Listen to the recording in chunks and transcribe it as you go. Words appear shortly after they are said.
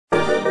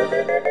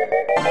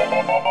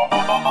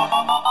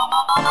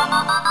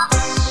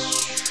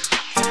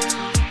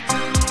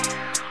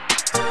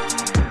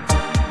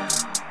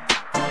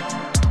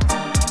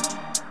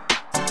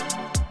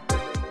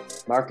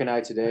Mark and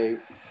I today,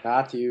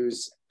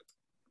 Matthews,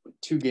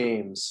 2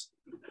 games.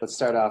 Let's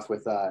start off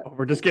with that.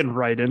 We're just getting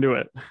right into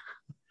it.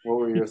 What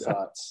were your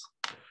thoughts?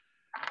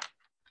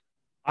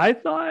 I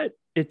thought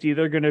it's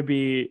either going to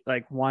be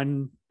like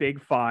one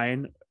big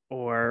fine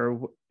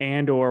or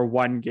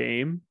one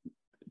game.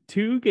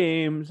 2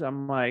 games,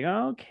 I'm like,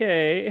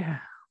 okay,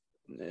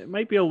 it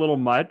might be a little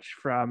much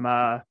from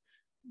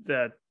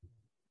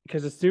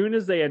because as soon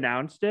as they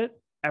announced it,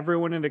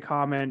 everyone in the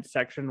comment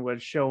section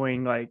was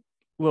showing like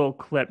little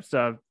clips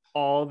of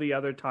all the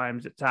other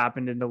times it's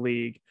happened in the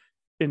league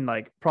in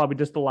like probably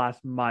just the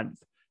last month.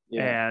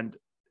 Yeah. And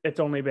it's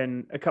only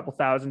been a couple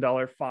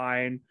 $1,000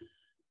 fine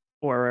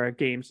or a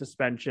game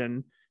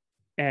suspension.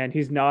 And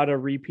he's not a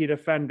repeat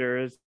offender.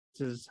 Is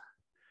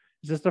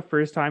this the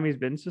first time he's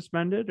been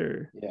suspended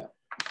or?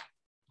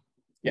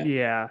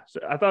 Yeah.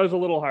 So I thought it was a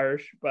little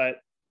harsh, but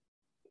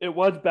it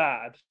was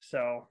bad.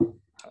 So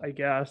I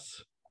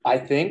guess. I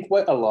think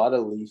what a lot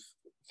of Leaf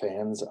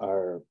fans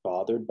are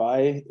bothered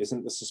by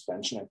isn't the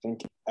suspension. I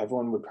think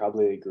everyone would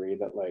probably agree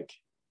that like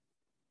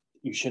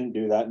you shouldn't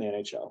do that in the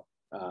NHL.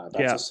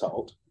 That's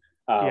assault.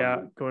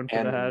 Going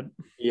for the head.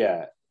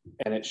 Yeah,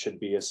 and it should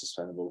be a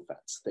suspendable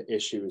offense. The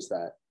issue is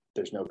that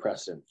there's no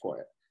precedent for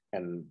it.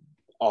 And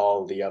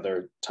all the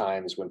other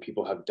times when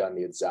people have done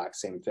the exact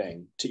same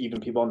thing to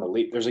even people on the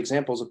Leafs, there's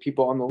examples of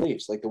people on the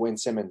Leafs, like the Wayne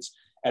Simmons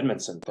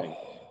Edmondson thing.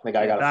 The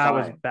guy got a fine.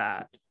 That was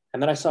bad.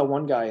 And then I saw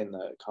one guy in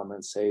the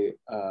comments say,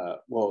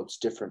 well, it's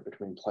different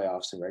between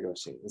playoffs and regular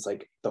season. It's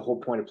like the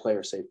whole point of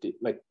player safety.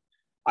 Like,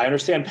 I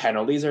understand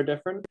penalties are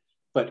different,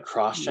 but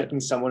cross-checking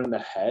someone in the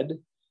head,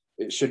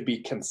 it should be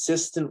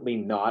consistently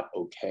not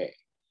okay.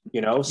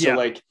 You know? So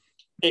like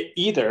it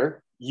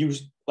either you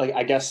like,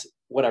 I guess,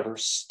 whatever,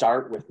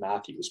 start with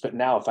Matthews. But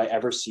now if I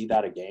ever see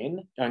that again,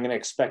 I'm going to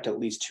expect at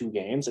least 2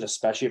 games. And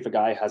especially if a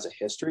guy has a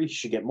history, he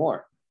should get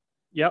more.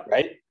 Yep.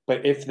 Right.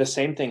 But if the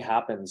same thing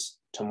happens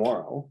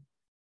tomorrow,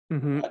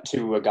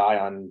 to a guy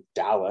on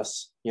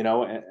Dallas, you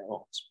know, and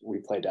we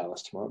play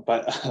Dallas tomorrow,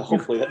 but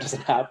hopefully that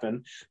doesn't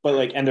happen. But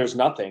like, and there's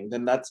nothing,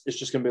 then it's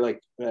just going to be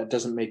like, that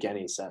doesn't make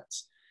any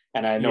sense.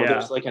 And I know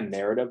there's like a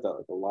narrative that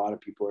like a lot of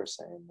people are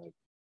saying like,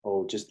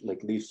 oh, just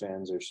like Leaf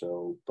fans are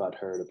so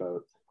butthurt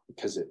about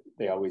because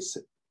they always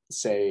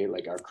say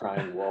like our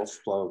crying wolf,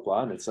 blah, blah,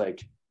 blah. And it's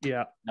like,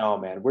 no,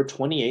 man, we're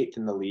 28th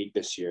in the league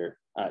this year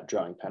at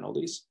drawing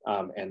penalties.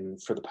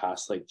 And for the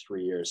past like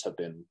 3 years have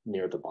been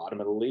near the bottom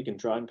of the league in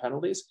drawing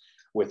penalties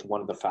with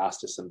one of the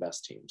fastest and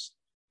best teams.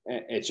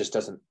 It just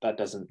doesn't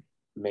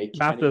make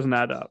math doesn't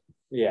add up.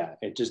 Yeah,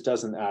 it just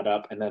doesn't add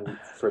up. And then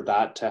for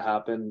that to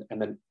happen,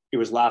 and then it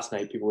was last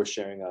night, people were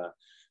sharing a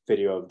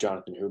video of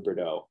Jonathan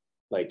Huberdeau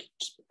like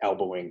just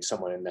elbowing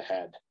someone in the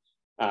head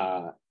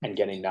and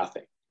getting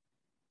nothing.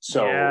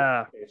 So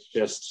it's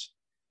just,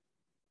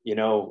 you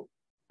know,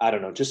 I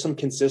don't know, just some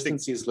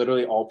consistency is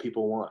literally all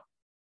people want.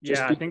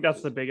 I think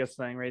that's the biggest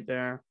thing right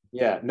there.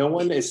 Yeah, no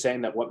one is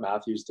saying that what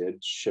Matthews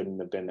did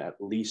shouldn't have been at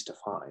least a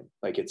fine.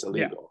 Like it's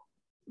illegal.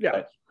 Yeah.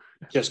 But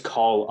just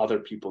call other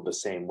people the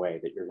same way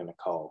that you're going to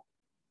call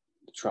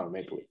the Toronto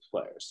Maple Leafs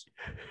players.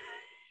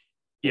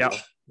 Yeah.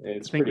 I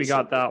think we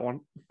got that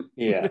one.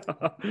 Yeah.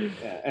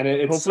 And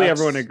it hopefully sucks.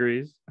 Everyone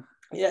agrees.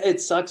 Yeah, it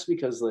sucks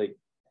because like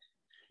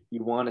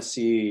you want to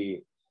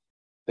see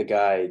the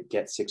guy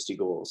get 60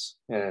 goals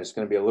and it's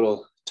going to be a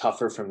little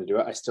tougher for him to do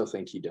it. I still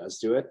think he does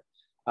do it.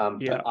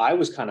 But I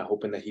was kind of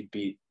hoping that he'd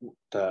beat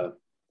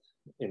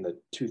in the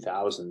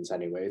 2000s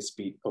anyways,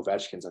 beat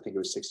Ovechkin's. I think it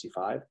was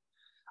 65.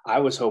 I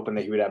was hoping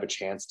that he would have a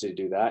chance to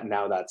do that.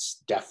 Now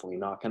that's definitely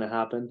not going to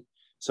happen.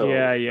 So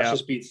let's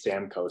just beat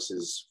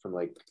Stamkos's from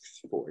like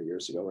 4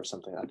 years ago or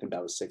something. I think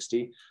that was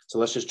 60. So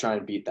let's just try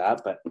and beat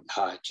that. But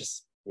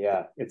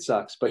it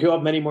sucks. But he'll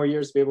have many more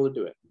years to be able to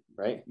do it,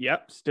 right?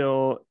 Yep,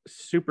 still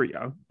super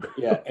young.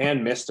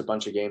 And missed a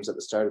bunch of games at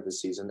the start of the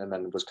season and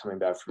then was coming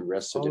back from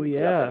wrist, so didn't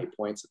have any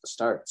points at the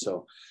start.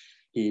 So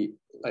he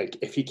like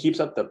if he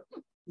keeps up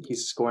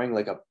he's scoring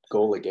like a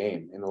goal a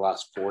game in the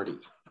last 40.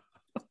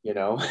 You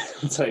know,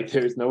 it's like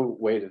there's no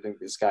way to think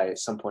this guy at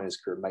some point in his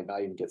career might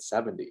not even get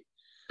 70.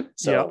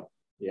 So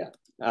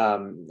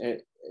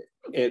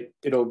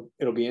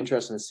it'll be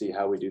interesting to see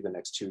how we do the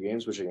next 2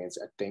 games, which are against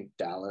I think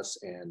Dallas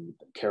and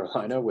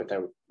Carolina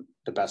without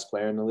the best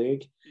player in the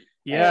league.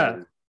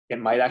 And it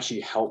might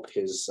actually help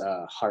his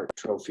Hart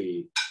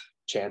Trophy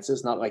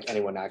chances. Not like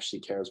anyone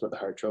actually cares about the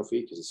Hart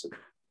Trophy because it's a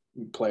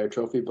player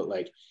trophy, but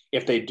like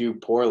if they do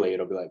poorly,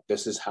 it'll be like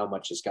this is how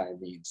much this guy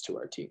means to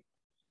our team.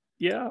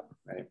 Yeah.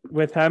 Right.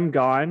 With him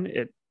gone,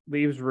 it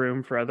leaves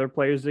room for other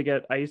players to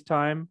get ice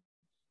time,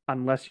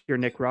 unless you're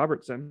Nick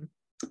Robertson.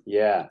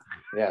 Yeah.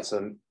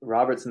 So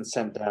Robertson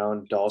sent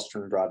down.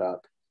 Dahlstrom brought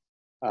up.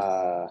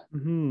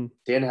 Dan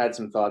had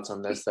some thoughts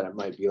on this that it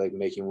might be like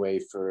making way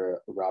for a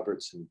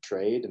Robertson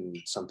trade and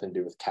something to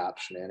do with cap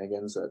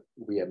shenanigans that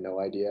we have no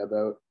idea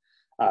about.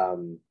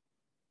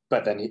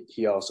 But then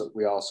we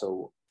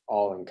also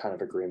all in kind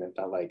of agreement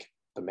that like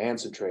the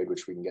Manson trade,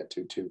 which we can get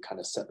to kind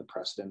of set the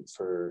precedent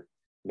for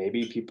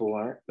maybe people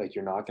aren't like,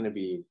 you're not going to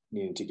be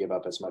needing to give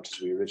up as much as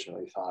we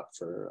originally thought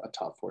for a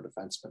top 4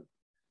 defenseman.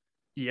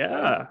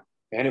 Yeah.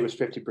 And it was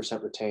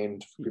 50%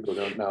 retained. For people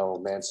who don't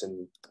know,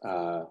 Manson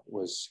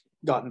was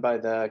gotten by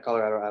the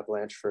Colorado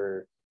Avalanche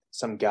for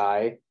some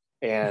guy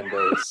and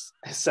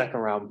a second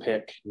round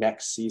pick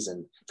next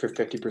season for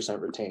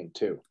 50% retained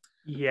too.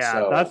 Yeah,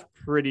 so, that's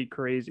pretty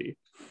crazy.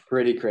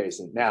 Pretty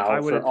crazy.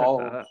 Now, for all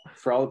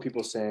the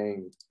people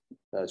saying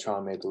the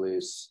Toronto Maple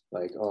Leafs,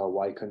 like, oh,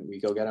 why couldn't we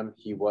go get him?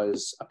 He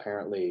was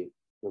apparently,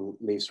 the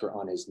Leafs were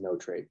on his no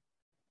trade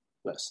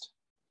list.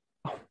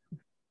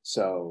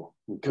 So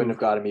we couldn't have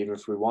got him even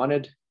if we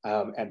wanted.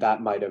 And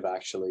that might have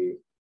actually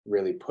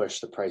really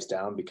pushed the price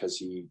down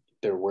because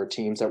there were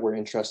teams that were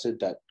interested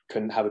that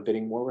couldn't have a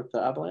bidding war with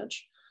the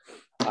Avalanche.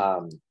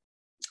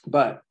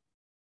 But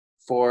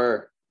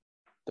for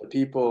the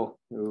people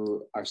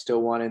who are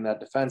still wanting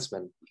that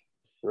defenseman,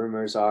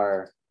 rumors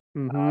are,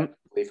 I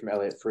believe from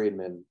Elliot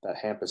Friedman, that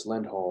Hampus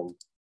Lindholm,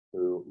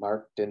 who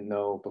Mark didn't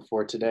know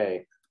before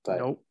today,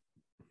 but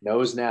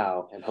knows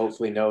now and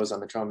hopefully knows on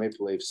the Toronto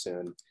Maple Leafs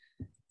soon,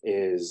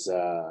 is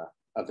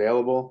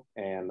available.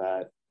 And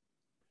that,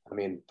 I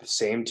mean, the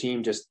same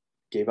team just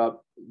gave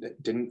up,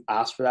 didn't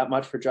ask for that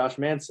much for Josh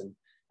Manson,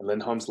 and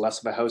Lindholm's less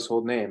of a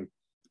household name.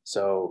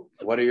 So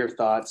what are your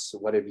thoughts?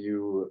 What have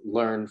you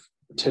learned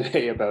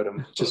today about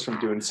him just from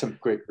doing some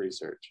quick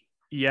research?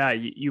 Yeah,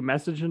 you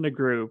message in the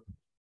group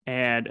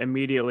and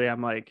immediately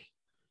I'm like,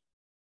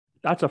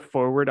 that's a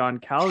forward on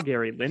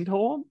Calgary,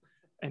 Lindholm?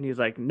 And he's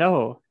like,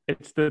 no,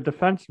 it's the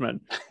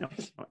defenseman.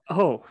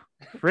 Oh,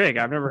 frig,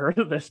 I've never heard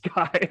of this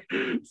guy.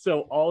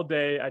 So all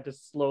day I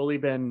just slowly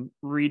been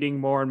reading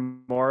more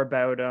and more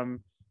about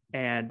him,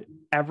 and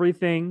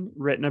everything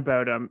written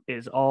about him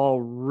is all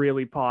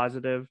really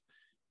positive.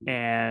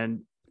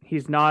 And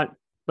he's not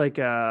like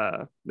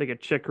a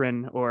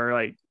Chikrin or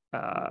like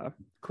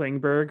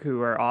Klingberg,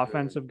 who are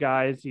offensive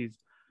guys.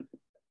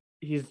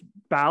 He's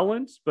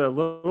balanced, but a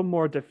little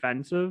more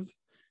defensive.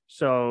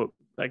 So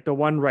like the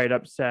one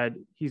write-up said,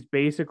 he's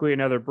basically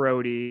another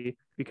Brody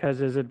because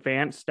his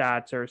advanced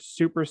stats are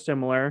super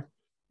similar.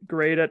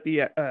 Great at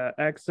the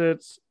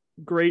exits,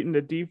 great in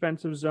the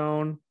defensive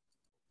zone.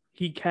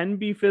 He can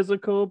be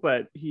physical,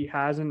 but he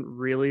hasn't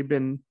really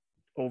been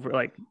over.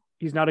 Like,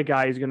 he's not a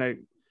guy who's going to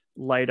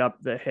light up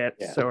the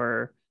hits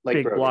or like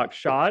big Brody block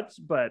shots,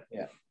 but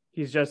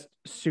he's just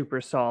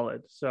super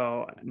solid.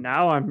 So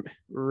now I'm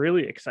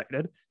really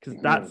excited because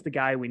that's the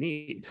guy we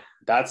need.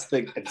 That's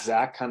the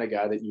exact kind of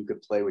guy that you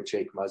could play with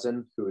Jake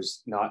Muzzin, who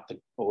is not the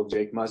old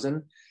Jake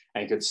Muzzin,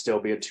 and could still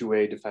be a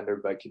two-way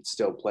defender, but could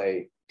still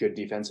play good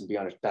defense and be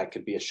honest, that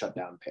could be a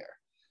shutdown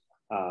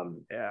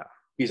pair.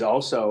 He's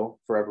also,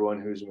 for everyone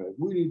who's like,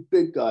 we need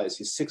big guys,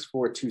 he's 6'4",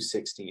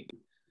 216.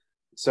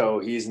 So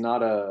he's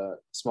not a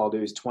small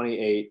dude. He's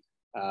 28,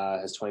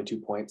 has 22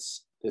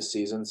 points this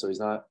season. So he's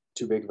not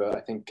too big of a,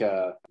 I think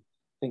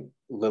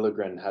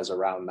Liljegren has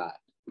around that.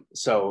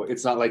 So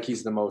it's not like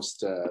he's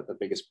the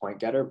biggest point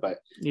getter, but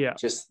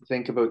just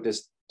think about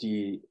this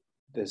D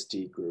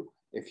group.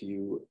 If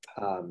you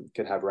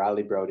could have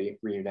Riley Brody,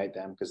 reunite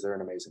them because they're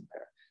an amazing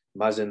pair.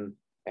 Muzzin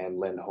and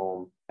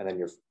Lindholm, and then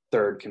your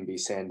third can be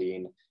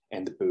Sandin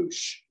and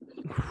Boosh.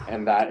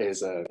 And that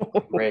is a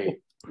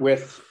great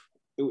with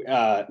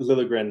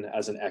Liljegren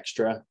as an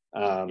extra.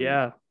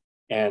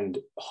 And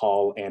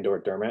Hall and or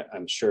Dermott,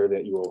 I'm sure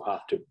that you will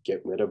have to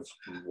get rid of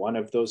one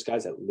of those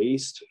guys at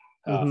least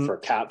for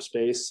cap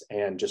space,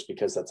 and just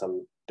because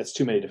that's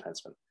too many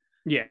defensemen.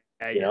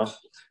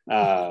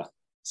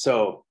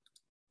 So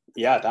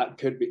that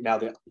could be. Now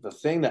the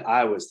thing that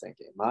I was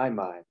thinking, my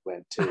mind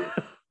went to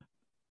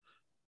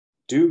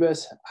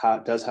Dubas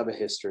does have a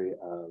history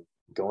of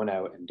going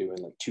out and doing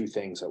like two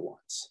things at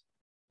once.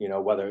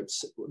 Whether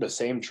it's the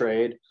same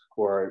trade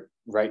or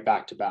right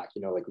back to back.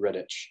 Like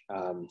Rittich.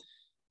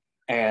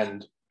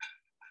 And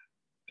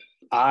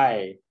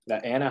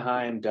the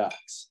Anaheim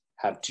Ducks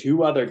have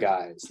two other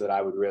guys that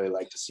I would really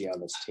like to see on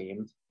this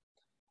team.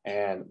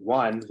 And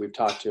one we've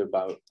talked to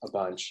about a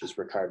bunch is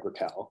Rickard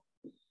Rakell.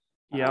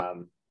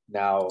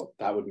 Now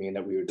that would mean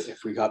that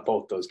if we got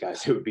both those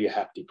guys, it would be a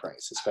hefty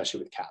price,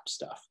 especially with cap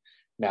stuff.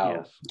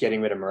 Now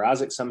getting rid of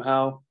Mrazek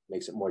somehow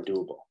makes it more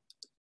doable.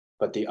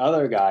 But the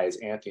other guy is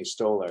Anthony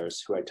Stolarz,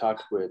 who I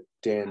talked with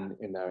Din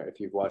in there. If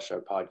you've watched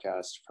our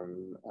podcast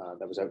from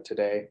that was out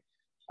today.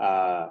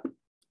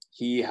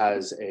 He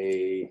has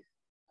I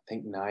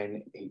think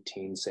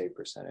 918 save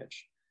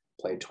percentage,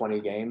 played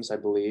 20 games, I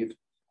believe.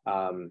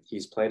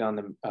 He's played on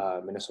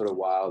the Minnesota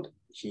Wild.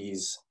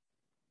 He's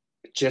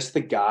just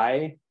the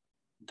guy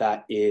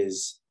that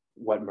is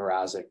what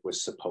Mrazek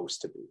was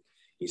supposed to be.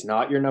 He's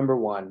not your number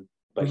one,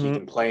 but he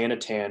can play in a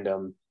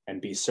tandem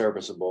and be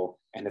serviceable.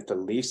 And if the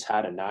Leafs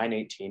had a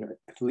 918, or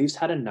if the Leafs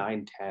had a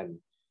 910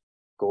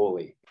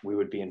 goalie, we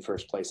would be in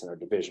first place in our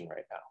division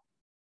right now.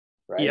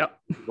 Right?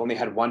 We've only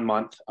had 1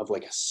 month of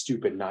like a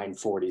stupid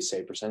 940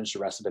 save percentage. The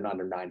rest have been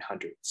under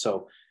 900.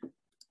 So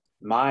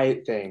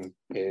my thing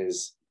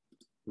is,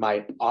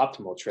 my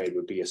optimal trade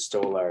would be a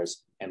Stolarz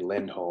and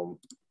Lindholm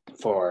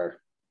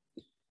for,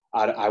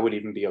 I would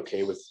even be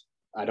okay with,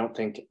 I don't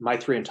think, my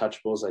three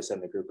untouchables I said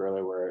in the group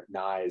earlier were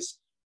Nyes,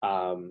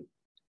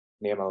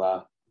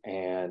 Niemela,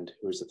 and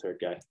who's the third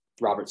guy?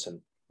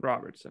 Robertson.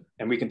 Robertson.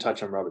 And we can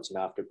touch on Robertson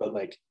after, but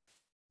like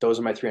those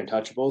are my 3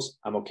 untouchables.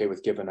 I'm okay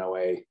with giving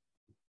away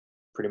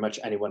pretty much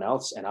anyone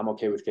else, and I'm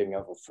okay with giving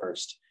up a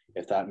first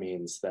if that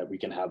means that we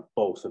can have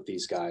both of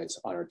these guys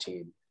on our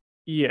team.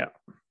 Yeah.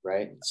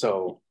 Right.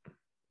 So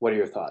what are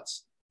your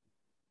thoughts?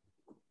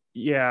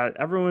 Yeah,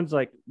 everyone's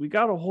like, we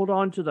got to hold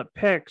on to the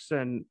picks,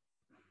 and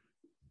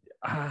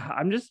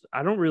I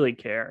don't really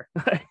care.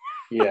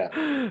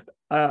 Yeah.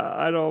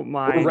 I don't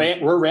mind.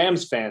 We're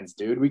Rams fans,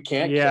 dude. We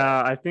can't. Yeah,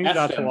 care. I think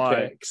that's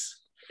why.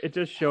 Picks. It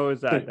just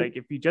shows that like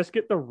if you just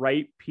get the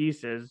right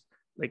pieces,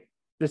 like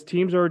this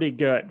team's already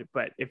good,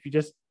 but if you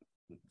just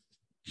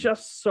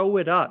sew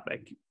it up,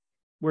 like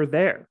we're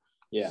there.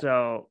 Yeah.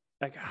 So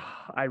like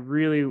I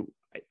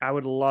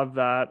would love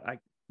that.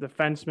 The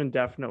defenseman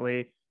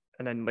definitely.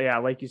 And then yeah,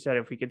 like you said,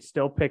 if we could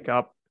still pick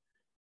up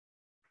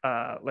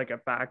like a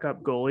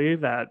backup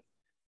goalie that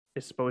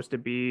is supposed to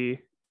be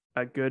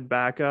a good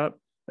backup,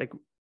 like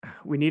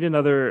we need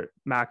another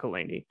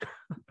McElhaney.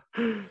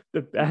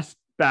 The best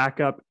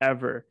backup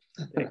ever.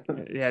 Like,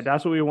 yeah,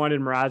 that's what we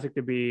wanted Mrazek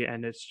to be,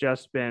 and it's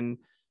just been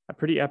a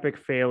pretty epic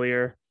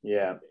failure.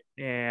 Yeah.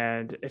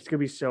 And it's gonna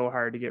be so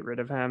hard to get rid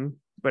of him.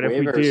 But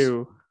waivers. If we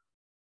do,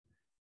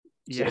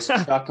 just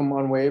chuck him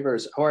on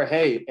waivers. Or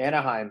hey,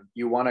 Anaheim,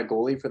 you want a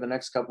goalie for the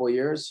next couple of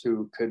years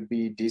who could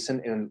be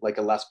decent in like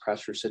a less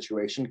pressure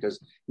situation, because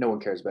no one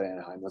cares about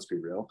Anaheim, let's be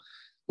real.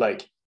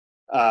 Like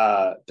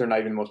they're not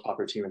even the most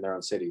popular team in their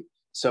own city.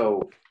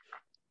 So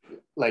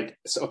like,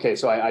 okay,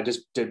 so I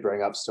just did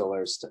bring up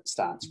Stoller's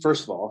stats.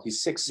 First of all,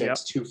 he's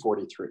 6'6",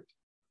 243.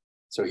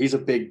 So he's a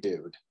big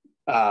dude.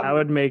 I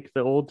would make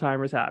the old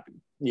timers happy.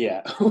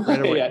 Yeah.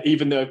 Right. Yeah.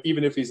 Even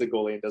if he's a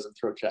goalie and doesn't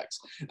throw checks,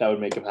 that would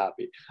make him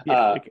happy.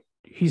 Yeah,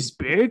 he's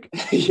big.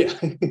 Yeah.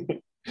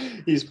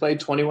 He's played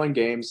 21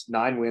 games,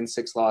 9 wins,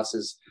 6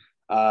 losses,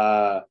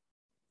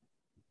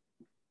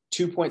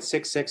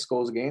 2.66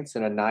 goals against,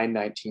 and a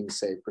 919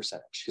 save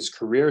percentage. His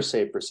career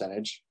save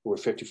percentage over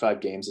 55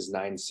 games is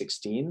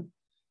 916,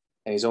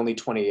 and he's only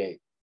 28.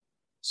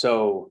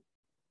 So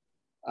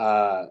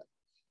that's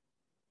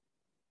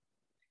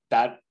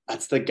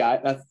the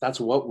guy.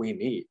 That's what we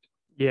need.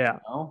 Yeah. You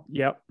know?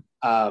 Yep.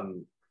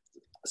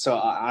 So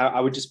I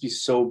would just be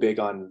so big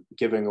on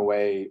giving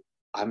away.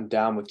 I'm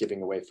down with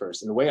giving away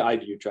first. And the way I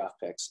view draft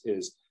picks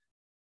is,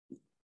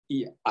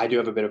 yeah, I do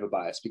have a bit of a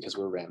bias because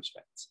we're Rams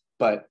fans,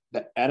 but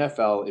the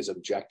NFL is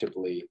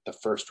objectively the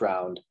first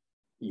round.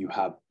 You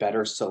have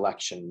better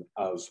selection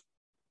of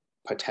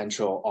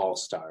potential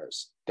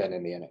all-stars than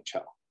in the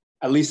NHL,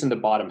 at least in the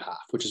bottom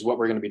half, which is what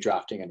we're going to be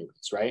drafting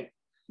anyways, right?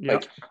 Yep.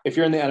 Like if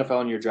you're in the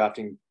NFL and you're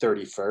drafting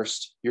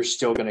 31st, you're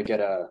still going to get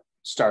a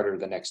starter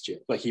the next year.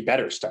 Like he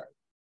better start,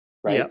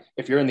 right? Yep.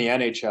 If you're in the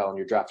NHL and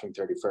you're drafting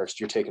 31st,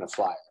 you're taking a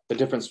flyer. The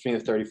difference between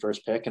the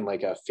 31st pick and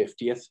like a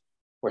 50th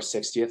or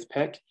 60th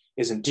pick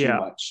isn't too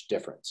much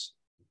difference,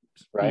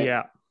 right?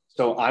 Yeah.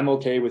 So I'm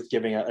okay with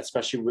giving it,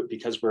 especially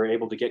because we're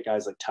able to get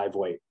guys like Ty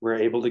Voigt. We're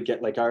able to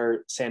get like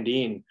our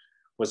Sandin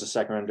was a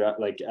second round draft,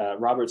 like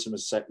Robertson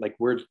was like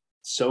we're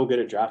so good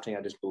at drafting.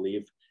 I just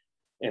believe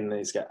in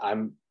these guys.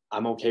 I'm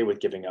okay with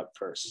giving up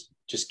first.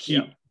 Just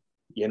keep,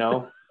 you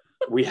know,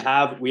 we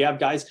have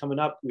guys coming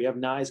up. We have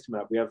Nyes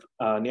coming up. We have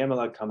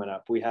Niemela coming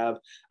up. We have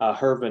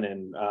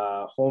Hervinen,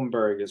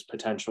 Holmberg is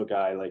potential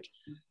guy. Like,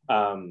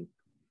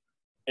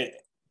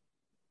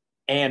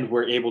 and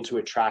we're able to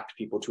attract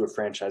people to a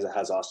franchise that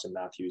has Austin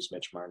Matthews,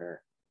 Mitch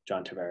Marner,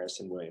 John Tavares,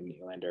 and William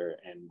Nylander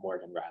and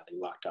Morgan Riley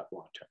locked up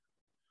long term.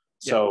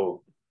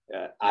 So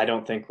I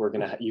don't think we're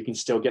gonna. You can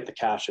still get the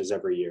cashes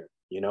every year.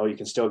 You know, you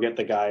can still get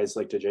the guys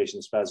like the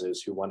Jason Spezas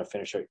who want to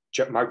finish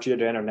Mark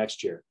Giordano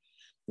next year.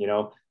 You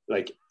know,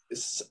 like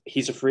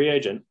he's a free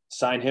agent.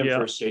 Sign him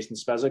for a Jason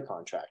Spezza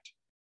contract.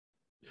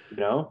 You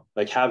know,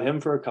 like have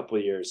him for a couple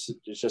of years,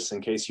 just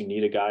in case you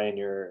need a guy in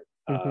your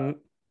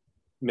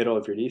middle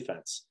of your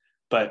defense.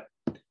 But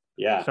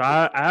yeah. So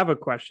I have a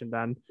question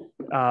then.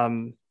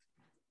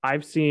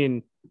 I've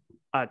seen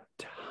a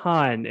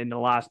ton in the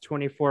last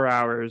 24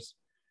 hours.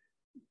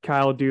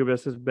 Kyle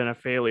Dubas has been a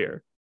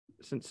failure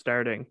since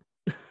starting.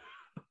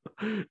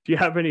 Do you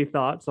have any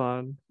thoughts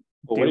on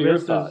Dubas? What are your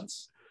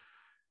thoughts?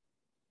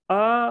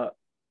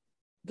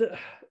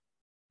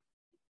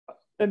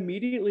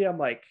 Immediately I'm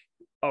like,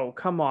 oh,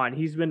 come on.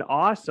 He's been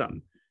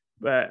awesome.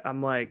 But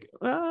I'm like,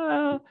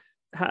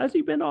 has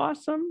he been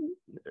awesome?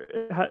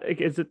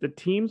 Is it the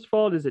team's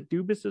fault? Is it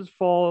Dubas's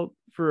fault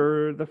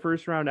for the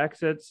first round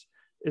exits?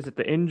 Is it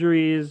the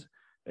injuries?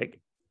 Like,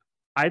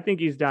 I think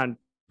he's done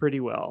pretty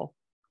well,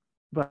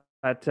 but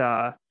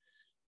yeah,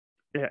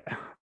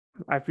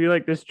 I feel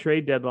like this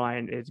trade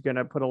deadline is going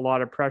to put a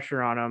lot of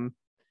pressure on him,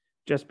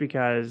 just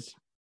because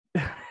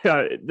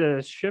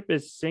the ship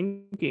is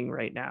sinking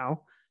right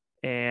now,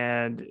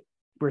 and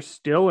we're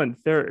still in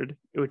third,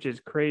 which is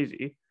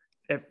crazy.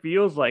 It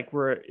feels like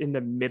we're in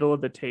the middle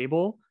of the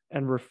table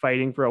and we're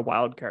fighting for a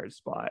wild card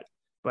spot,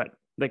 but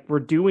like we're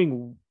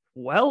doing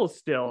well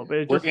still, but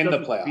it just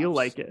doesn't feel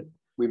like it.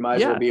 We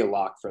might as well be a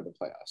lock for the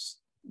playoffs.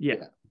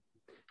 Yeah.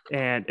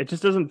 And it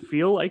just doesn't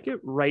feel like it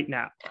right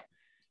now.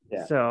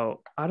 Yeah.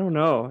 So I don't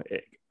know.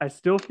 I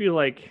still feel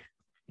like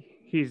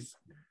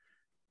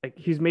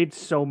he's made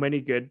so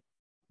many good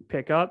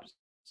pickups,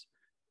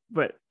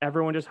 but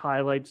everyone just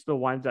highlights the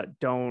ones that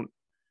don't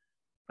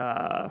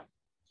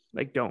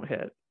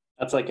hit.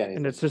 That's like anything.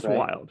 And it's just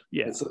wild.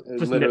 Yeah. It's just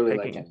literally nitpicking.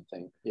 like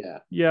anything. Yeah.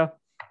 Yeah.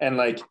 And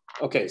like,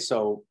 okay,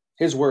 so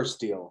his worst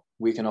deal,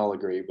 we can all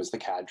agree, was the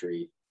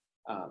Kadri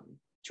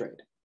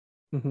trade.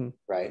 Mm-hmm.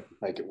 Right?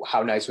 Like,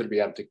 how nice would it be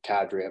to have the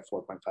Kadri at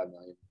 $4.5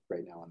 million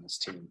right now on this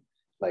team?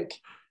 Like,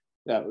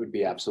 that would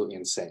be absolutely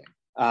insane.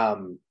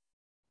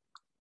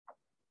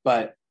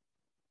 But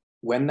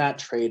when that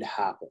trade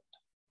happened,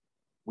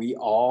 we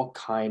all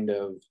kind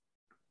of,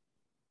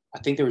 I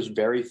think there was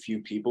very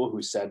few people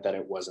who said that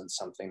it wasn't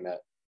something that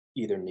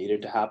either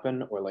needed to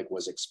happen or like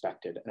was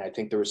expected. And I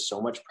think there was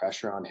so much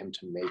pressure on him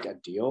to make a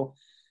deal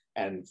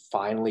and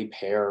finally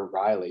pair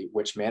Riley,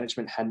 which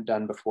management hadn't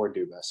done before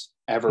Dubas,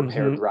 ever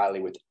paired Riley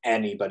with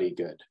anybody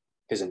good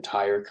his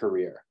entire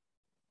career.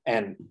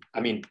 And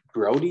I mean,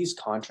 Brody's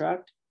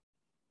contract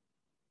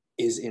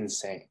is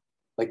insane.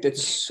 Like,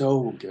 that's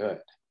so good,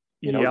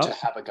 you know, to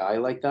have a guy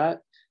like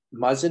that.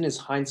 Muzzin is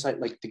hindsight.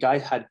 Like, the guy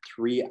had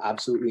 3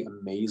 absolutely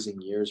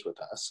amazing years with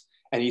us,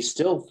 and he's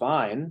still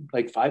fine.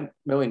 Like, $5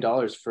 million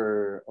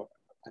for,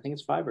 I think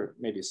it's 5 or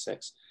maybe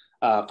 6,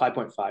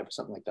 5.5 or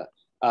something like that.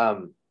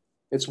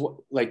 It's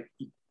like,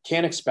 you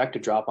can't expect to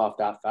drop off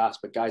that fast,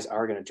 but guys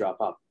are going to drop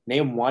off.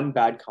 Name one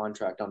bad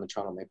contract on the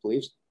Toronto Maple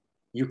Leafs.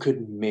 You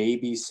could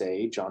maybe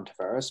say John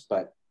Tavares,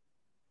 but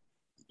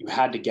you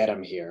had to get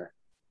him here.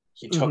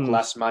 He took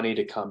less money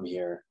to come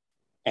here,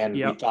 and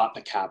we thought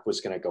the cap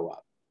was going to go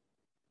up.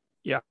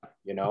 Yeah.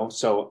 You know,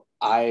 so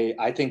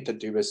I think that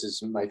Dubas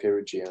is my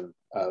favorite GM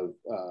of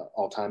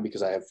all time,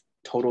 because I have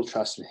total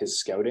trust in his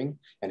scouting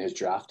and his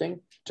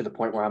drafting, to the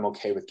point where I'm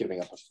okay with giving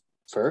up a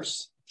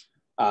first.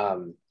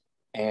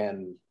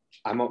 And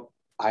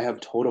I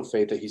have total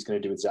faith that he's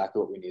going to do exactly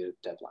what we need at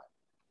the deadline.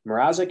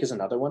 Mrazek is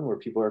another one where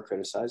people are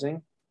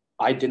criticizing.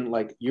 I didn't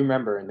like, you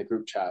remember in the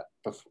group chat,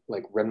 before,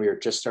 like when we were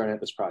just starting at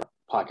this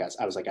podcast,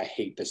 I was like, I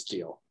hate this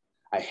deal.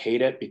 I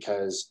hate it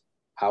because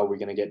how are we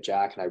going to get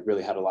Jack? And I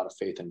really had a lot of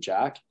faith in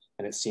Jack.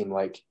 And it seemed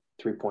like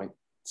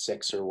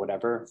 3.6 or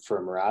whatever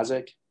for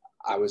Mrazek.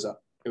 It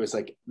was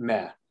like,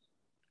 meh.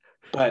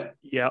 But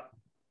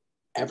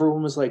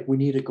everyone was like, we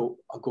need a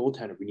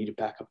goaltender. We need a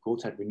backup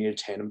goaltender. We need a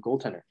tandem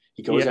goaltender.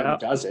 He goes out and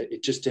does it.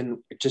 It just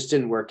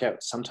didn't work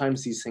out.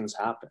 Sometimes these things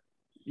happen.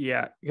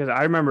 Yeah, because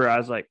I remember I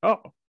was like, oh,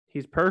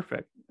 he's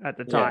perfect at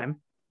the time.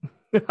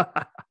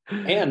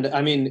 And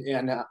I mean,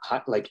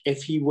 like,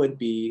 if he would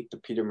be the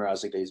Peter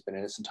Mrazek that he's been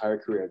in his entire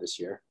career this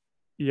year,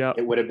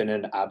 it would have been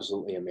an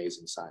absolutely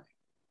amazing signing.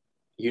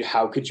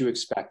 How could you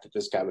expect that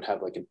this guy would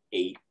have like an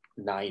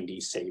 890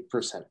 save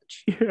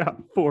percentage?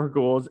 4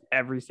 goals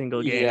every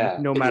single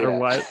game, no matter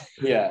what.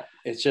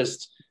 It's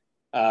just,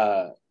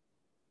 I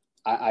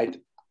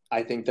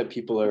think that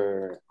people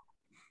are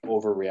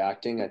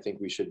overreacting. I think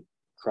we should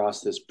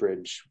cross this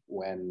bridge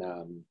when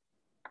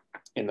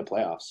in the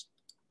playoffs.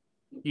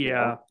 You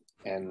know?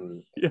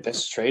 And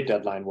this trade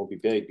deadline will be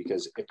big,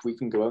 because if we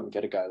can go out and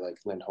get a guy like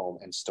Lindholm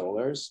and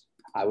Stolarz,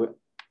 I would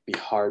be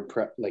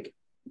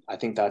I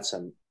think that's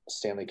a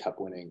Stanley Cup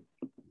winning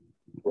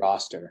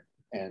roster,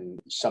 and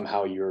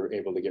somehow you're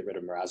able to get rid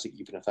of Mrazek,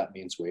 even if that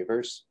means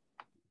waivers.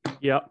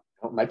 It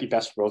might be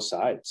best for both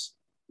sides.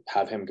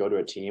 Have him go to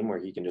a team where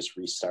he can just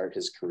restart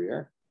his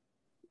career,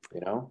 you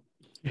know?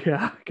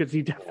 Yeah, because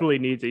he definitely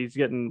needs it. He's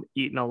getting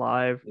eaten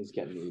alive.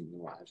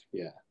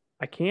 Yeah.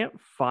 I can't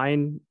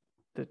find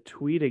the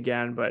tweet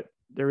again, but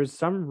there was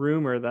some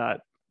rumor that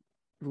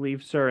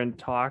Leafs are in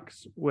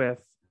talks with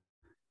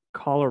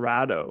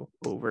Colorado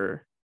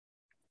over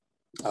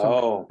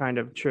some kind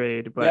of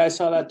trade. But yeah, I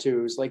saw that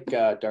too. It was like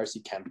Darcy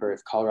Kemper.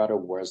 If Colorado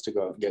was to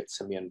go and get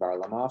Semyon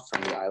Varlamov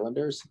from the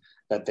Islanders,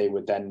 that they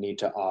would then need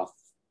to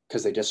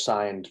because they just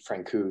signed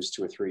Francouz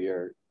to a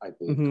 3-year, I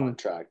believe,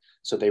 contract.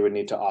 So they would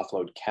need to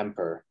offload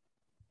Kemper,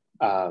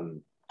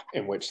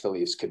 in which the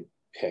Leafs could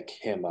pick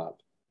him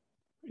up.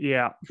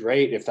 Yeah.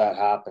 Great if that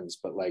happens,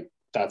 but like,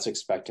 that's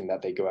expecting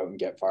that they go out and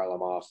get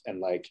Varlamov, and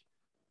like,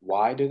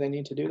 why do they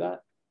need to do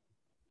that?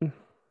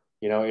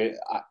 You know,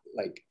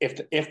 like,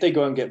 if they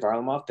go and get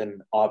Varlamov,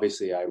 then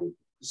obviously I would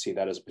see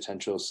that as a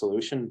potential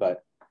solution,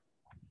 but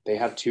they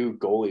have 2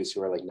 goalies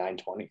who are like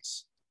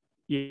 920s.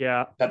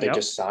 Yeah. That they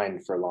just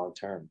signed for long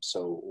term.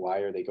 So why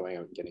are they going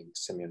out and getting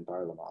Semyon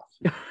Varlamov?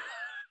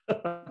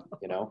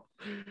 You know?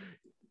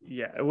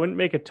 Yeah, it wouldn't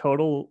make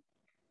total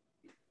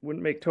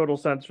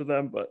sense for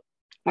them, but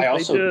I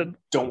also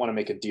don't want to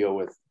make a deal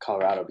with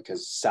Colorado,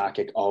 because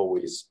Sakic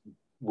always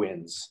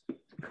wins.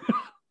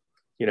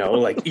 You know,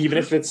 like, even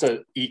if it's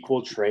an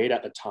equal trade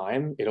at the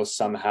time, it'll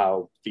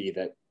somehow be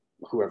that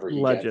whoever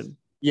he gets.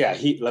 Yeah,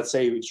 let's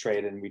say we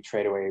trade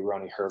away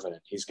Ronnie Hervinen.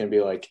 He's going to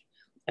be like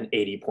an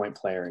 80-point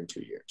player in 2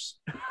 years.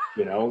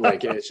 You know,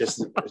 like, it's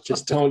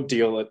just don't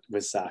deal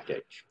with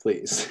Sakic,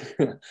 please.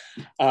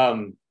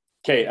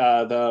 Okay,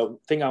 the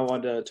thing I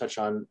wanted to touch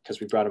on,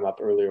 because we brought him up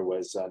earlier,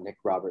 was Nick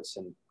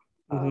Robertson.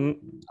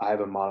 I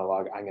have a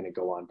monologue I'm going to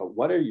go on, but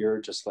what are your,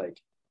 just like,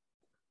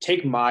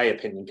 take my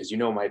opinion, because you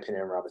know my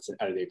opinion on Robertson,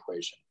 out of the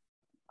equation.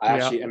 I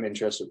actually am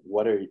interested.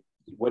 What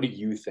do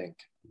you think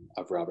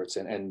of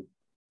Robertson? And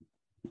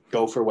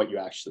go for what you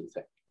actually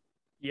think.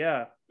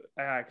 Yeah,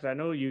 because I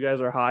know you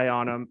guys are high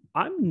on him.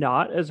 I'm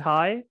not as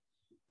high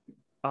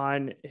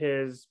on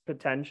his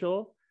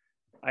potential.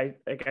 I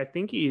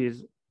think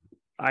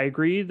I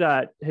agree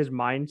that his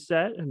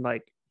mindset and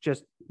like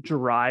just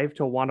drive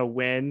to want to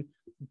win,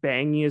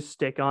 banging his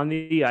stick on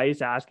the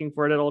ice, asking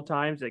for it at all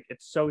times, like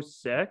it's so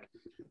sick.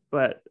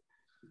 But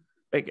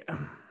like,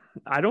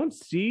 I don't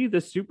see the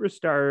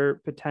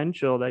superstar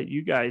potential that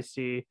you guys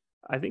see.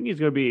 I think he's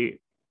going to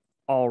be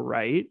all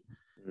right.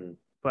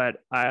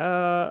 But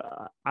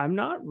I'm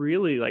not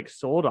really like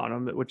sold on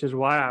him, which is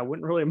why I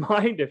wouldn't really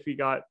mind if he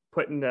got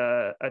put in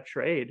a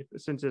trade,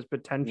 since his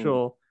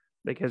potential,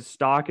 like his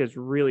stock is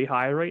really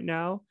high right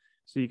now.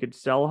 So you could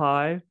sell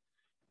high,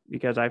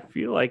 because I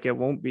feel like it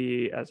won't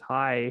be as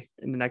high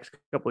in the next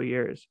couple of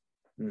years.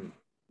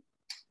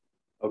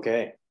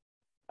 Okay.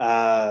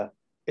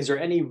 Is there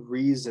any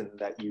reason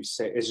that you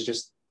say, is it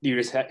just,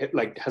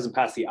 like hasn't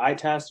passed the eye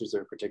test? Is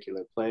there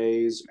particular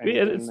plays?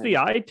 It's the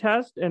eye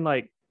test, and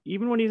like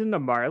even when he's in the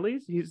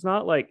Marlies, he's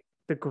not like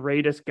the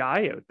greatest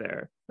guy out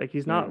there. Like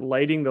he's not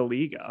lighting the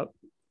league up.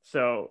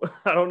 So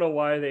I don't know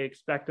why they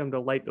expect him to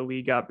light the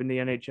league up in the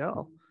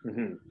NHL.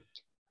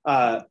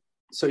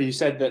 So you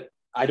said that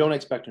I don't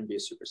expect him to be a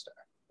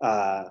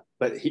superstar.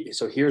 But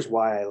here's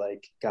why I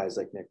like guys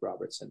like Nick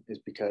Robertson, is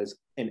because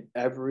in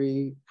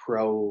every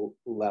pro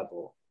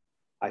level,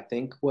 I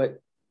think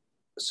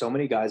so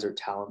many guys are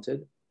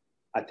talented.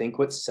 I think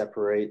what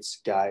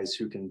separates guys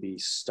who can be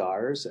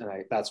stars, and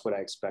that's what I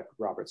expect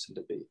Robertson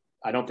to be.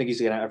 I don't think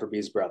he's going to ever be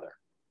his brother.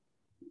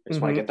 I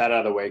just want to get that out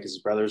of the way, because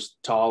his brother's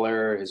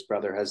taller. His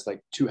brother has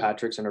like 2 hat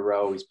tricks in a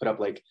row. He's put up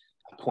like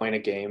a point a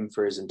game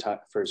for his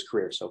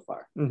career so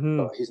far.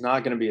 So he's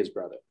not going to be his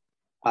brother.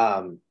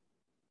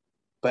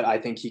 But I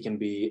think he can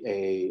be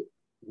a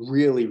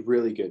really,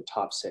 really good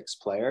top 6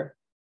 player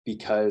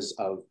because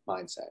of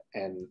mindset.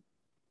 And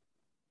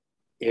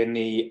in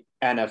the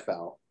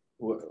NFL,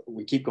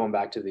 we keep going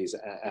back to these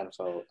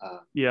NFL,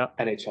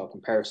 NHL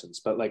comparisons,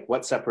 but like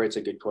what separates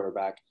a good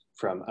quarterback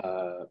from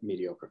a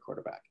mediocre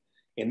quarterback?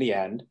 In the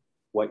end,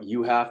 what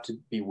you have to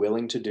be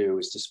willing to do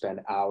is to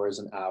spend hours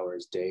and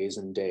hours, days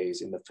and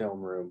days in the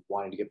film room,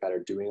 wanting to get better,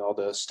 doing all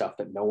the stuff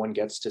that no one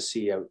gets to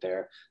see out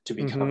there, to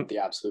become the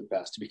absolute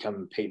best, to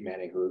become Peyton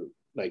Manning, who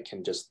like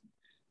can just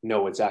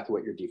know exactly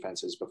what your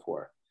defense is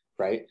before,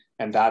 right?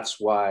 And that's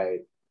why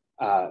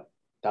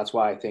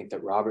I think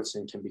that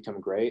Robertson can become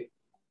great.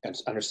 And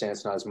understand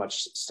it's not as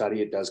much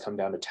study. It does come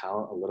down to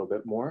talent a little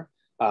bit more.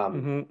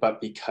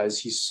 But because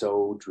he's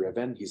so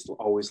driven, he's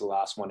always the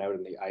last one out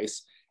in the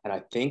ice. And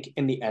I think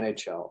in the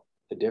NHL,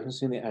 the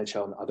difference between the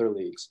NHL and other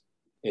leagues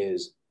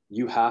is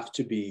you have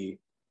to be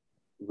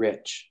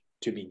rich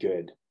to be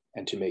good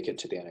and to make it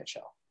to the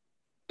NHL.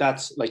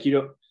 That's like,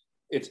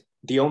 it's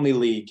the only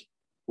league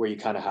where you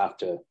kind of have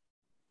to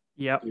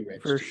be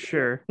rich, for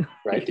sure.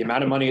 Right? The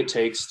amount of money it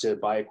takes to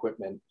buy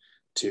equipment,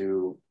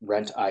 to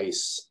rent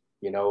ice,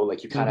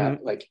 like you kind of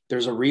like,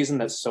 there's a reason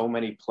that so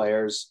many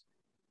players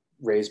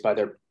raised by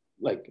their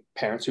like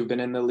parents who've been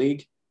in the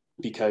league,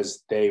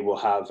 because they will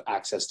have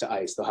access to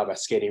ice. They'll have a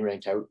skating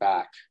rink out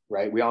back,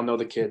 right? We all know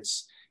the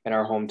kids in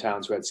our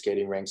hometowns who had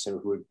skating rinks and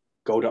who would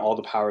go to all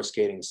the power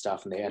skating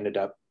stuff, and they ended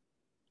up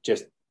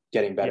just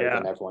getting better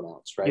than everyone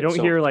else, right? You don't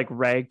hear like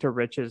rag to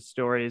riches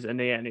stories in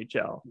the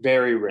NHL.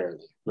 Very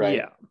rarely,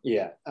 right?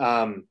 Yeah.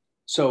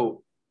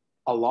 So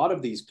a lot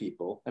of these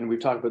people, and we've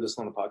talked about this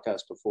on the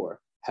podcast before,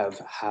 have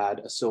had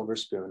a silver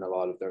spoon a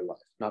lot of their life.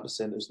 Not to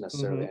say there's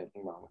necessarily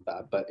anything wrong with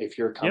that, but if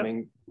you're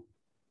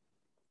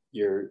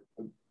you're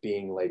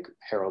being like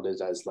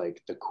heralded as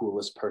like the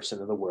coolest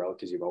person in the world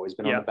because you've always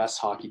been on the best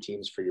hockey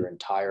teams for your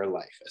entire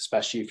life,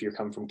 especially if you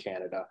come from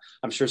Canada.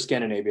 I'm sure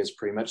Scandinavia is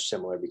pretty much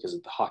similar because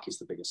the hockey's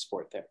the biggest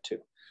sport there too.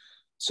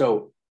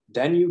 So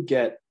then you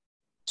get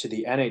to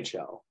the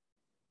NHL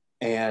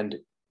and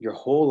your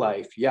whole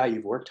life,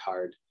 you've worked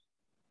hard,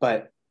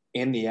 but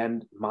in the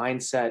end,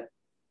 mindset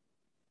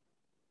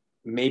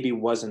maybe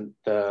wasn't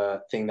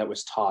the thing that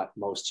was taught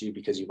most to you,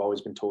 because you've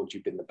always been told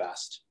you've been the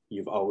best.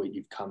 You've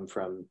come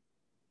from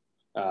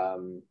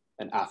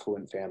an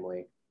affluent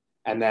family,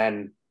 and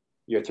then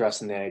you're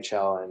thrust in the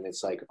NHL and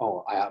it's like,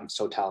 oh, I'm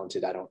so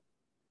talented.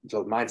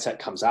 The mindset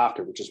comes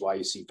after, which is why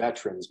you see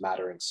veterans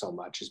mattering so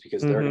much, is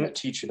because they're going to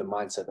teach you the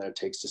mindset that it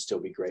takes to still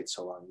be great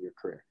so long in your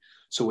career.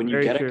 So when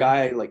you get a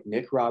guy like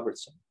Nick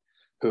Robertson,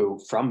 who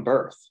from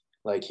birth,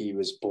 like he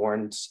was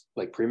born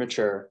like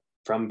premature,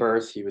 from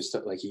birth, he was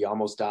like, he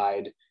almost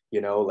died,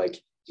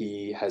 like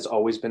he has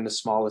always been the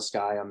smallest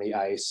guy on the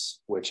ice,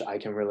 which I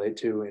can relate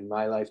to in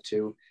my life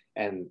too.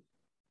 And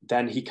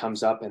then he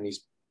comes up and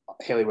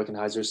Haley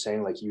Wickenheiser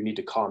saying like, you need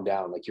to calm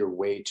down. Like you're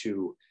way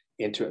too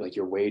into it. Like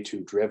you're way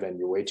too driven.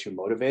 You're way too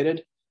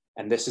motivated.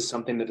 And this is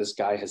something that this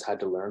guy has had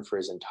to learn for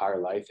his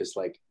entire life, is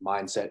like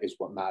mindset is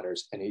what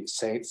matters. And he's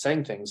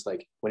saying things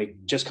like when he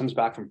just comes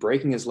back from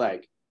breaking his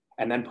leg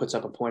and then puts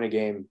up a point a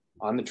game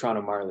on the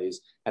Toronto Marlies,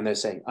 and they're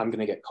saying, I'm going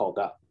to get called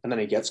up. And then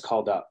he gets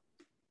called up.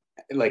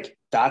 Like,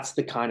 that's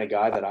the kind of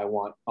guy that I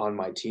want on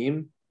my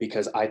team,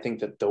 because I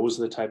think that those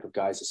are the type of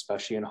guys,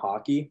 especially in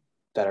hockey,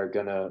 that are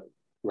going to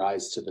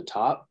rise to the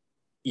top,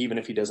 even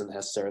if he doesn't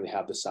necessarily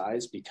have the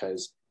size.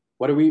 Because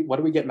what do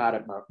we get mad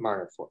at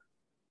Marner for?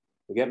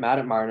 We get mad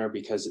at Marner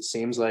because it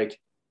seems like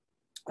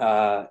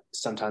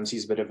sometimes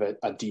he's a bit of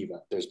a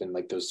diva. There's been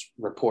like those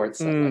reports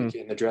that like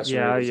in the dressing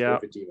room he's a bit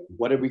of a diva.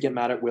 What did we get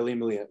mad at William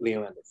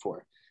Nylander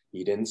for?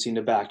 He didn't seem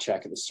to back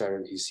check at the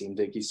start. He seemed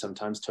like he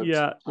sometimes took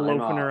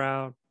loafing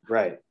around.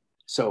 Right.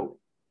 So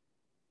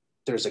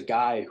there's a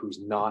guy who's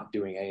not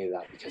doing any of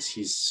that because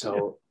he's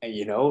so,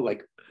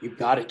 like you've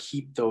got to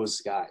keep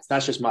those guys.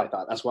 That's just my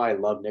thought. That's why I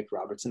love Nick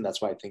Robertson.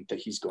 That's why I think that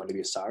he's going to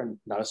be a star,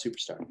 not a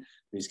superstar.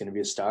 He's going to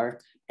be a star.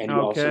 And you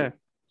also,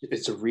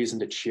 it's a reason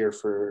to cheer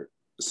for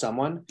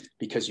someone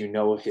because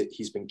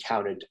he's been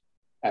counted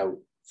out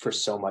for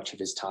so much of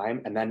his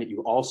time. And then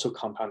you also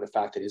compound the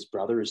fact that his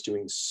brother is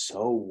doing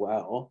so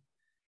well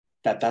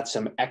that's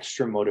some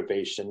extra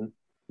motivation,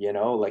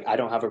 like I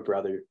don't have a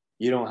brother,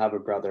 you don't have a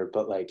brother,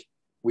 but like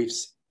we've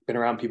been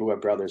around people who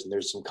have brothers and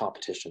there's some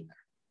competition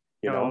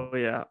there, Oh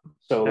yeah.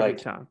 So every like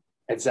time.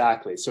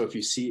 Exactly. So if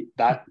you see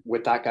that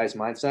with that guy's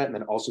mindset and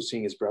then also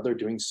seeing his brother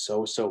doing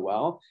so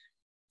well,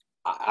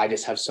 I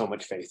just have so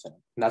much faith in him.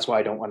 And that's why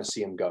I don't want to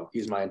see him go.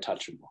 He's my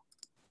untouchable.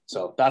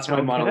 So that's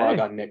my monologue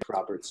on Nick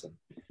Robertson.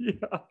 Yeah.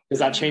 Does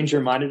that change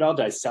your mind at all?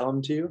 Did I sell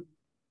him to you?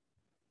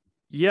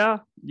 Yeah.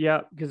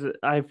 Because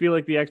I feel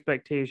like the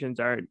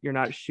expectations are you're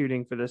not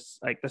shooting for this,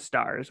 like the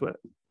stars with.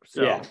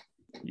 So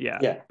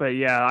yeah. But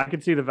yeah, I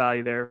could see the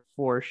value there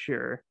for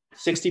sure.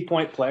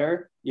 60-point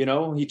player,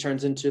 he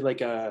turns into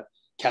like a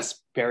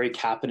Kasperi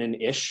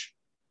Kapanen-ish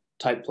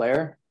type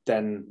player,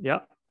 then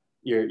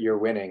you're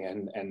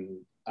winning. And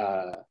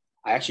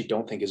I actually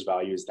don't think his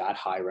value is that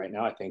high right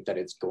now. I think that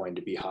it's going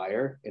to be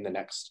higher in the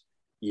next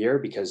year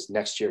because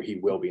next year he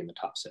will be in the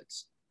top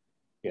 6.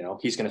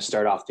 He's going to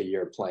start off the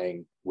year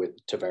playing with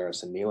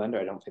Tavares and Nylander.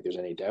 I don't think there's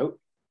any doubt.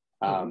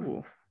 I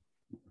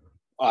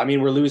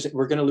mean, we're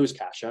going to lose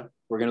Kasha.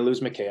 We're going to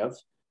lose Mikheyev.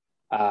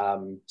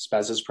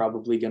 Spez is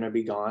probably going to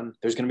be gone.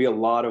 There's going to be a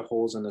lot of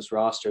holes in this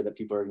roster that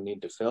people are going to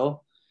need to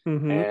fill.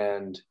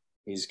 And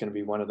he's going to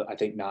be one of I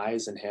think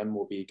Nyes and him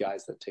will be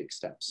guys that take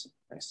steps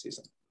next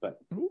season, but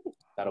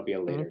that'll be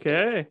a later.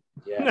 Okay.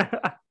 Game.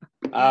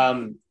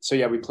 Yeah. So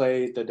yeah, we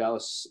play the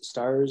Dallas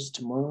Stars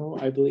tomorrow,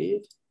 I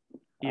believe.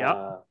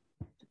 Yeah.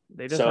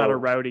 They just had a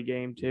rowdy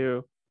game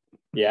too.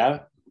 Yeah.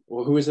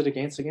 Well, who is it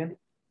against again?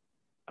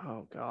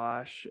 Oh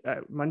gosh,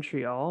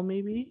 Montreal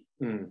maybe.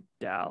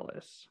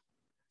 Dallas.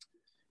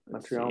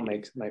 Montreal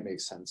might make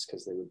sense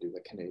because they would do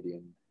the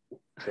Canadian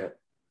trip.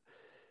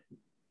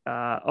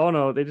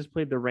 No, they just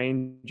played the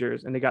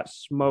Rangers and they got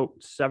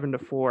smoked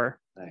 7-4.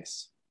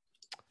 Nice.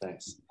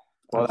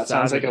 Well, that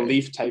sounds like a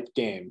Leaf type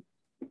game.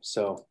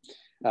 So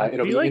I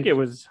feel like it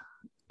was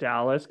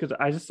Dallas because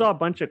I just saw a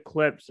bunch of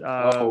clips.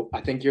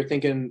 I think you're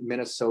thinking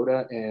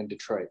Minnesota and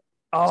Detroit.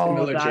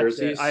 That's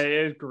jerseys. It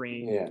is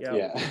green.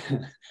 Yeah.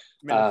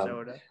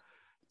 Minnesota.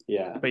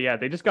 Yeah. But yeah,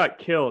 they just got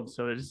killed.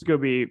 So it's going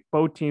to be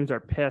both teams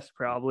are pissed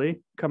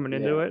probably coming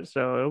into it.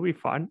 So it'll be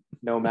fun.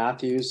 No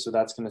Matthews. So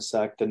that's going to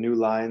suck. The new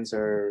lines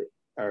are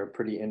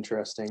pretty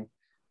interesting.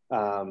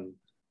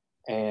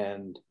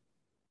 And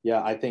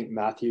yeah, I think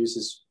Matthews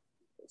is,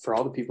 for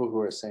all the people who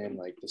are saying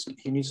like this,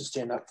 he needs to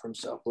stand up for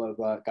himself, blah,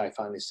 blah, guy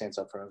finally stands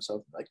up for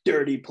himself, like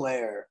dirty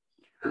player.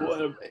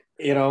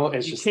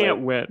 It's just you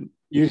can't win.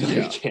 You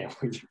can't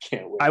win.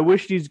 I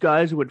wish these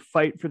guys would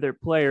fight for their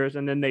players,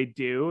 and then they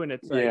do, and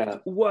it's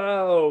like,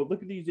 whoa,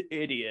 look at these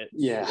idiots.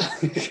 Yeah.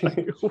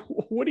 Like,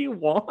 what do you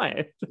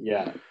want?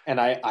 Yeah, and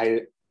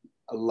I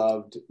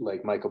loved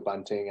like Michael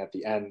Bunting at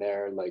the end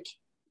there, like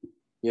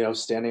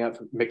standing up,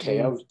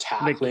 Mikheyev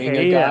tackling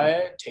a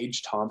guy,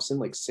 Tage Thompson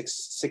like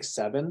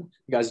 6'7", you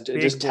guys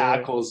just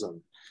tackles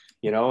him,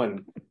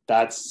 and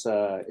that's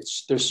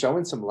they're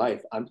showing some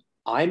life.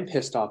 I'm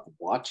pissed off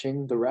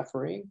watching the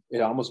refereeing. It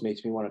almost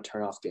makes me want to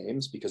turn off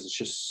games because it's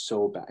just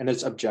so bad. And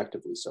it's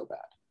objectively so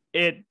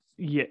bad.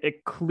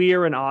 It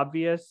clear and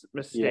obvious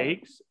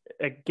mistakes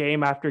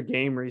game after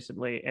game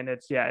recently. And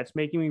it's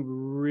making me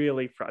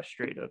really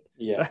frustrated.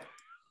 Yeah.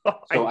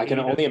 So I can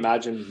only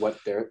imagine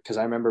because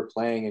I remember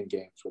playing in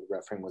games where the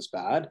refereeing was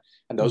bad,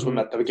 and those were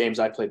the games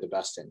I played the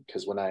best in.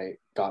 Because when I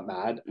got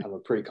mad,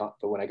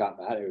 but when I got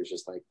mad, it was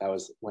just like that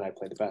was when I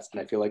played the best.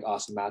 And I feel like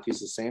Austin Matthews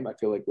is the same. I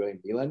feel like William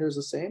Nylander is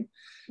the same.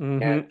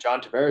 And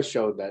John Tavares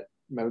showed that.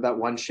 Remember that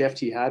one shift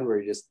he had where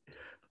he just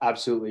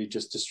absolutely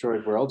just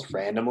destroyed worlds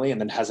randomly,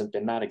 and then hasn't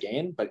been that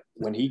again. But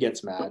when he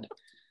gets mad,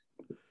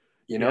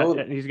 he's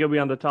gonna be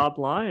on the top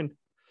line.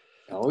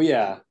 Oh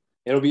yeah.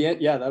 That'll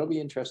be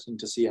interesting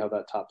to see how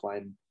that top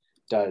line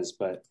does.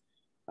 But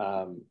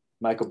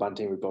Michael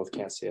Bunting, we both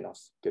can't say enough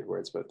good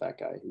words about that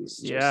guy.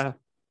 He's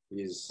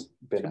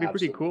been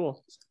pretty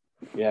cool.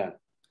 Yeah.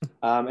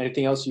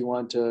 Anything else you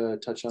want to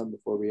touch on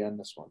before we end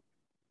this one?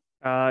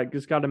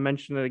 Just got to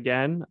mention it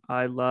again.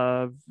 I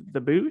love the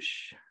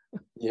Boosh.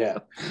 Yeah.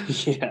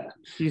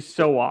 He's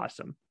so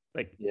awesome.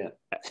 Like, yeah,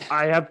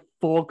 I have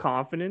full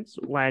confidence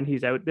when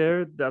he's out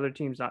there, the other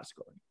team's not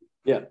scoring.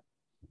 Yeah.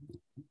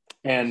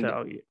 And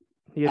so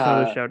he gets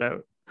another shout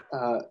out.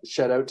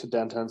 shout out to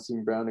Downtown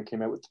Stephen Brown, who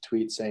came out with the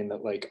tweet saying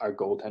that like our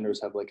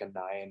goaltenders have like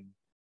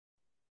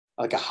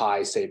a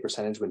high save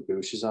percentage when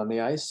Boosh is on the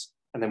ice,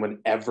 and then when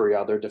every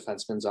other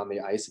defenseman's on the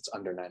ice, it's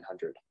under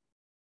 900.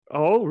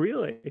 Oh,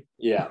 really?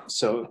 Yeah.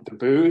 So the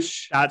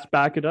Boosh Stats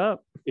back it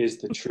up. Is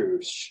the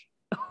truth.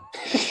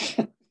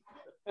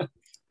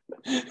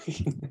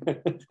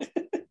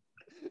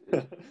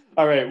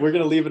 All right, we're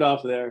gonna leave it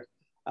off there,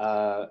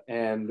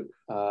 and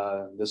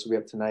this will be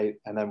up tonight,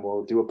 and then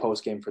we'll do a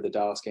post game for the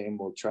Dallas game.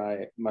 We'll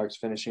try. Mark's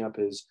finishing up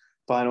his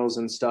finals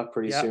and stuff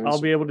pretty soon. I'll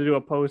be able to do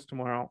a post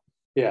tomorrow.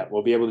 Yeah,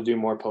 we'll be able to do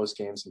more post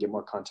games and get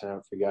more content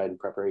out for you guys in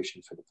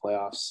preparation for the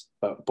playoffs.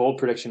 But bold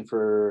prediction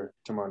for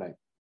tomorrow night.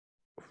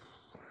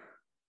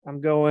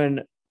 I'm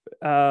going.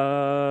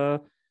 Do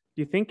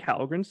you think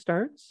Calgren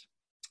starts?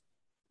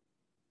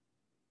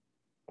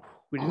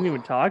 We didn't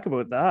even talk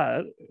about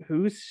that.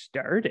 Who's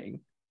starting?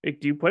 Like,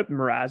 do you put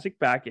Mrazek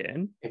back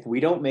in? If we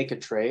don't make a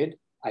trade,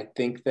 I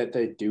think that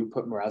they do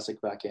put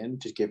Mrazek back in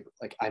to give,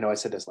 like, I know I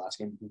said this last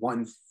game,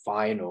 one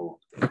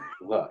final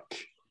look.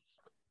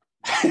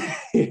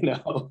 You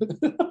know,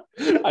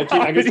 I'm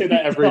going to say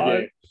that every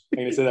game. I'm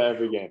going to say that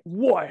every game.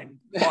 One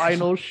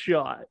final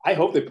shot. I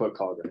hope they put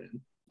Calgren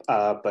in,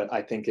 but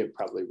I think it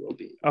probably will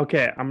be.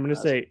 Okay, I'm going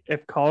to say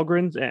if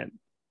Calgren's in,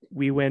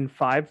 we win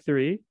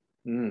 5-3.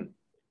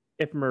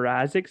 If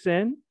Mrazek's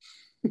in,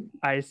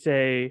 I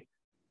say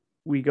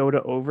we go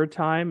to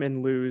overtime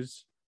and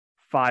lose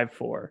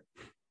 5-4.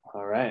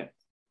 All right.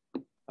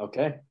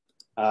 Okay.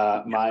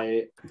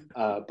 My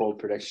bold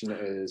prediction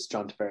is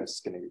John Tavares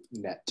is going to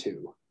net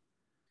 2.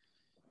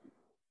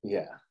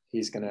 Yeah,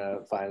 he's going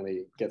to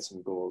finally get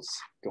some goals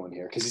going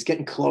here because he's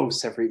getting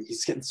close.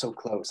 He's getting so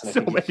close. And I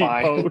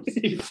think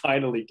he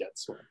finally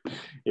gets one.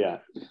 Yeah.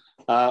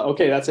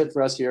 Okay, that's it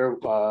for us here.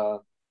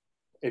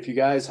 If you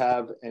guys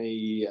have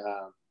any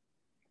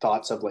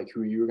thoughts of like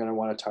who you're going to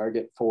want to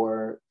target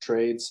for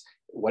trades,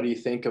 what do you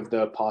think of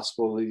the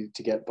possibility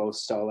to get both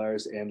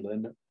Stolarz and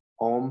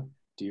Lindholm?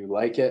 Do you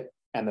like it?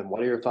 And then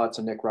what are your thoughts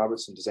on Nick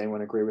Robertson? Does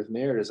anyone agree with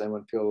me, or does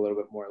anyone feel a little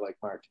bit more like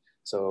Mark?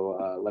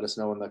 So let us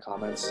know in the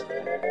comments. And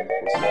we'll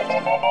see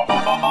you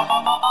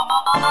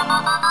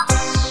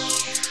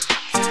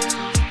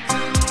next time.